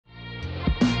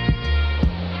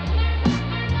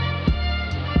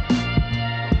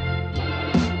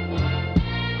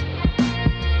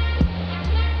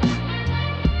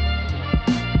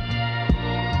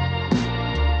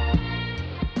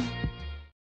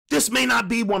This may not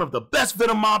be one of the best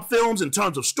Venom mob films in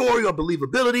terms of story or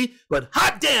believability, but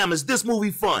hot damn is this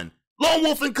movie fun. Lone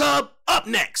Wolf and Cub, up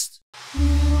next.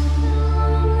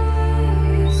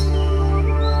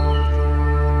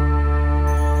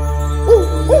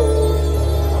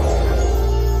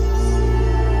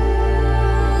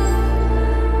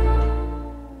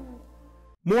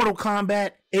 Mortal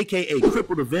Kombat, aka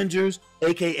Crippled Avengers,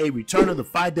 aka Return of the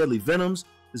Five Deadly Venoms,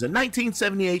 is a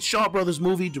 1978 Shaw Brothers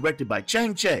movie directed by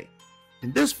Chang Che.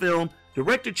 In this film,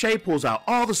 director Che pulls out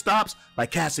all the stops by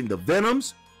casting the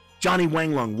Venoms, Johnny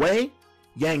Wang Lung Wei,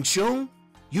 Yang Xun,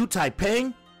 Yu Tai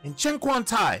Peng, and Chen Quan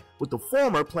Tai, with the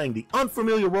former playing the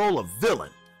unfamiliar role of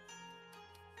villain.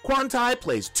 Quan Tai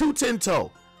plays Tu Tin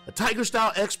To, a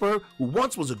tiger-style expert who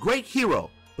once was a great hero,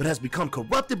 but has become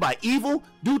corrupted by evil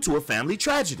due to a family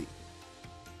tragedy.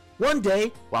 One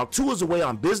day, while Tu is away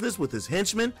on business with his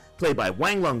henchmen, played by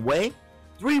Wang Lung Wei,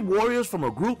 3 warriors from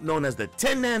a group known as the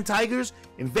Ten Nan Tigers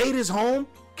invade his home,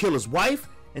 kill his wife,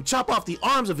 and chop off the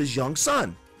arms of his young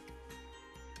son.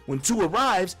 When Tu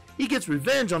arrives, he gets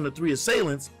revenge on the 3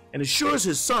 assailants and assures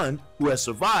his son, who has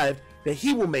survived, that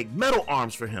he will make metal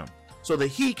arms for him, so that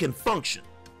he can function.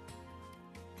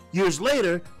 Years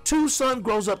later, Tu's son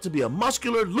grows up to be a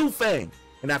muscular Lu Feng,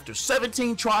 and after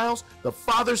 17 trials, the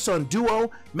father-son duo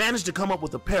managed to come up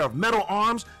with a pair of metal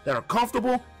arms that are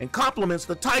comfortable and complements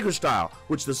the tiger style,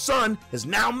 which the son has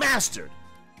now mastered.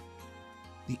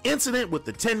 The incident with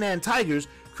the Ten Nan Tigers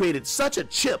created such a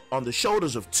chip on the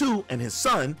shoulders of Tu and his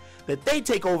son that they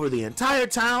take over the entire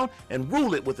town and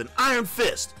rule it with an iron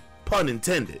fist, pun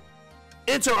intended.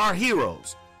 Enter our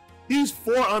heroes. These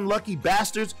 4 unlucky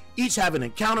bastards each have an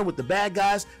encounter with the bad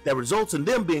guys that results in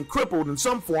them being crippled in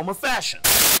some form or fashion.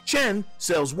 Chen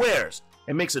sells wares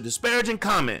and makes a disparaging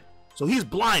comment, so he's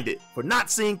blinded for not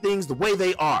seeing things the way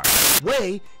they are.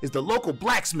 Wei is the local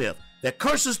blacksmith that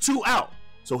curses Tu out,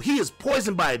 so he is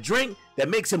poisoned by a drink that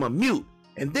makes him a mute,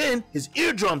 and then his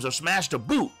eardrums are smashed to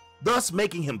boot, thus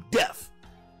making him deaf.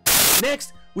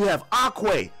 Next, we have Ah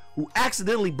Kui, who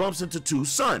accidentally bumps into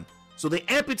Tu's son, so they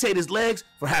amputate his legs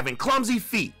for having clumsy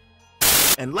feet.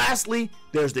 And lastly,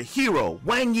 there's the hero,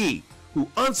 Wang Yi, who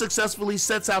unsuccessfully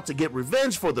sets out to get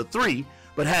revenge for the 3,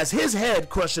 but has his head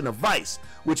crushed in a vice,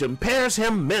 which impairs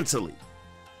him mentally.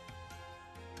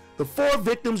 The 4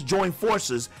 victims join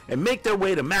forces and make their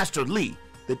way to Master Li,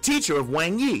 the teacher of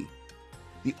Wang Yi.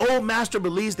 The old master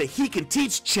believes that he can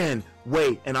teach Chen,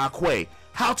 Wei, and Ah Kui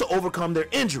how to overcome their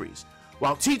injuries,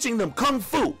 while teaching them Kung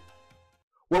Fu.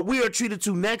 What we are treated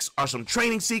to next are some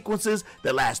training sequences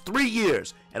that last 3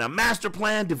 years and a master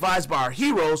plan devised by our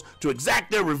heroes to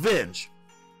exact their revenge.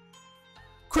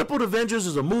 Crippled Avengers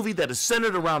is a movie that is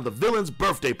centered around the villain's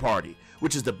birthday party,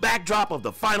 which is the backdrop of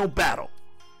the final battle.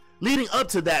 Leading up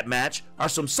to that match are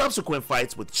some subsequent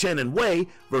fights with Chen and Wei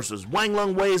versus Wang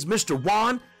Lung Wei's Mr.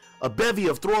 Wan, a bevy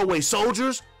of throwaway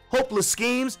soldiers, hopeless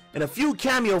schemes, and a few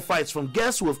cameo fights from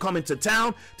guests who have come into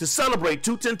town to celebrate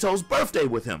Tu Tin To's birthday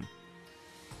with him.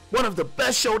 One of the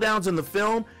best showdowns in the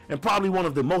film, and probably one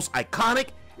of the most iconic,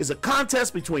 is a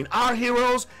contest between our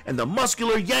heroes and the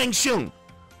muscular Yang Xun.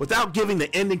 Without giving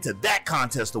the ending to that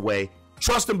contest away,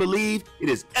 trust and believe it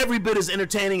is every bit as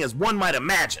entertaining as one might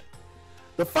imagine.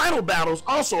 The final battles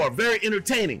also are very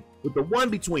entertaining, with the one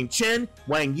between Chen,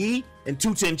 Wang Yi, and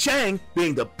Tu Tin Chang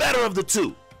being the better of the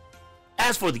 2.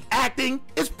 As for the acting,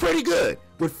 it's pretty good,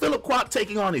 with Philip Kwok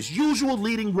taking on his usual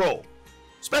leading role.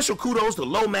 Special kudos to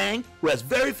Lo Mang, who has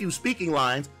very few speaking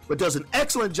lines, but does an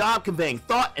excellent job conveying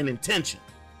thought and intention.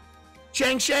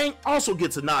 Chang Shang also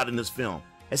gets a nod in this film,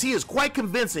 as he is quite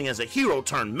convincing as a hero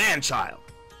turned man-child.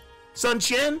 Sun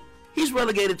Chen, he's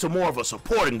relegated to more of a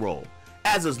supporting role,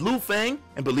 as is Lu Feng,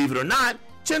 and believe it or not,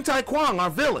 Chen Tai Kwang, our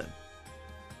villain.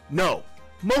 No,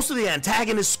 most of the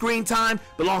antagonist screen time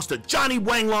belongs to Johnny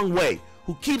Wang Lung Wei,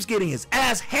 who keeps getting his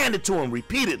ass handed to him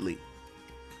repeatedly.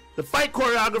 The fight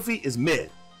choreography is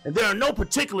mid, and there are no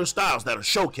particular styles that are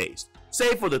showcased,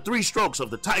 save for the 3 strokes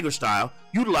of the tiger style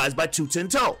utilized by Tu Tin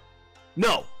To.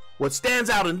 No, what stands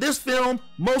out in this film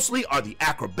mostly are the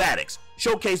acrobatics,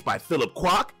 showcased by Philip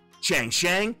Kwok, Chang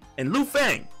Shang, and Lu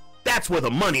Feng. That's where the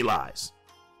money lies.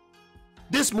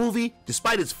 This movie,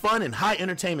 despite its fun and high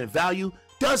entertainment value,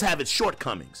 does have its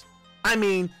shortcomings. I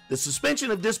mean, the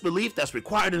suspension of disbelief that's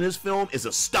required in this film is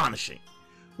astonishing.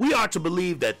 We are to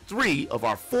believe that 3 of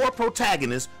our 4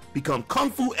 protagonists become kung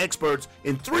fu experts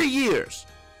in 3 years.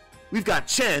 We've got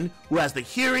Chen, who has the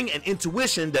hearing and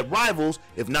intuition that rivals,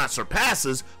 if not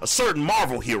surpasses, a certain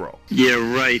Marvel hero. Yeah,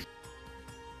 right.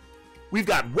 We've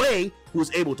got Wei, who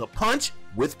is able to punch,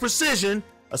 with precision,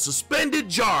 a suspended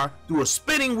jar through a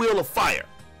spinning wheel of fire.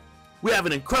 We have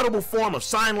an incredible form of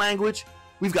sign language,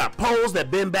 We've got poles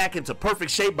that bend back into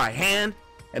perfect shape by hand,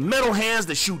 and metal hands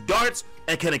that shoot darts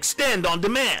and can extend on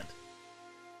demand.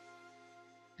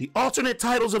 The alternate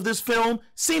titles of this film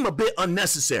seem a bit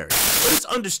unnecessary, but it's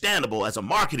understandable as a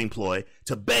marketing ploy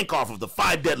to bank off of the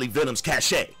Five Deadly Venoms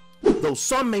cachet. Though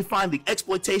some may find the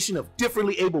exploitation of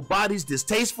differently able bodies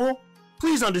distasteful,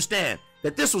 please understand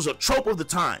that this was a trope of the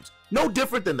times, no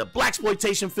different than the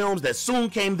blaxploitation films that soon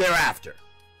came thereafter.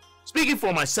 Speaking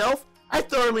for myself, I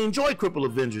thoroughly enjoy Crippled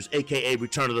Avengers, aka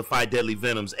Return of the Five Deadly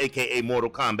Venoms, aka Mortal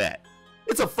Kombat.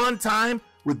 It's a fun time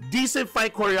with decent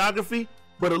fight choreography,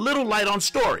 but a little light on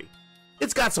story.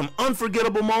 It's got some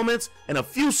unforgettable moments and a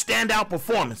few standout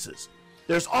performances.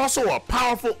 There's also a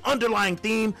powerful underlying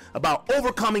theme about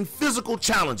overcoming physical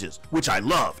challenges, which I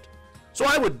loved. So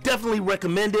I would definitely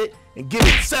recommend it and give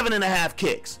it 7.5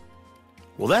 kicks.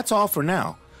 Well, that's all for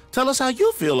now. Tell us how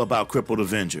you feel about Crippled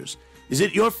Avengers. Is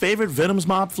it your favorite Venoms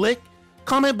Mob flick?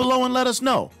 Comment below and let us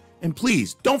know. And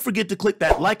please, don't forget to click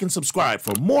that like and subscribe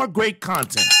for more great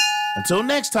content. Until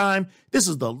next time, this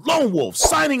is the Lone Wolf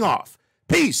signing off.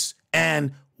 Peace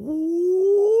and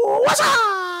what's up?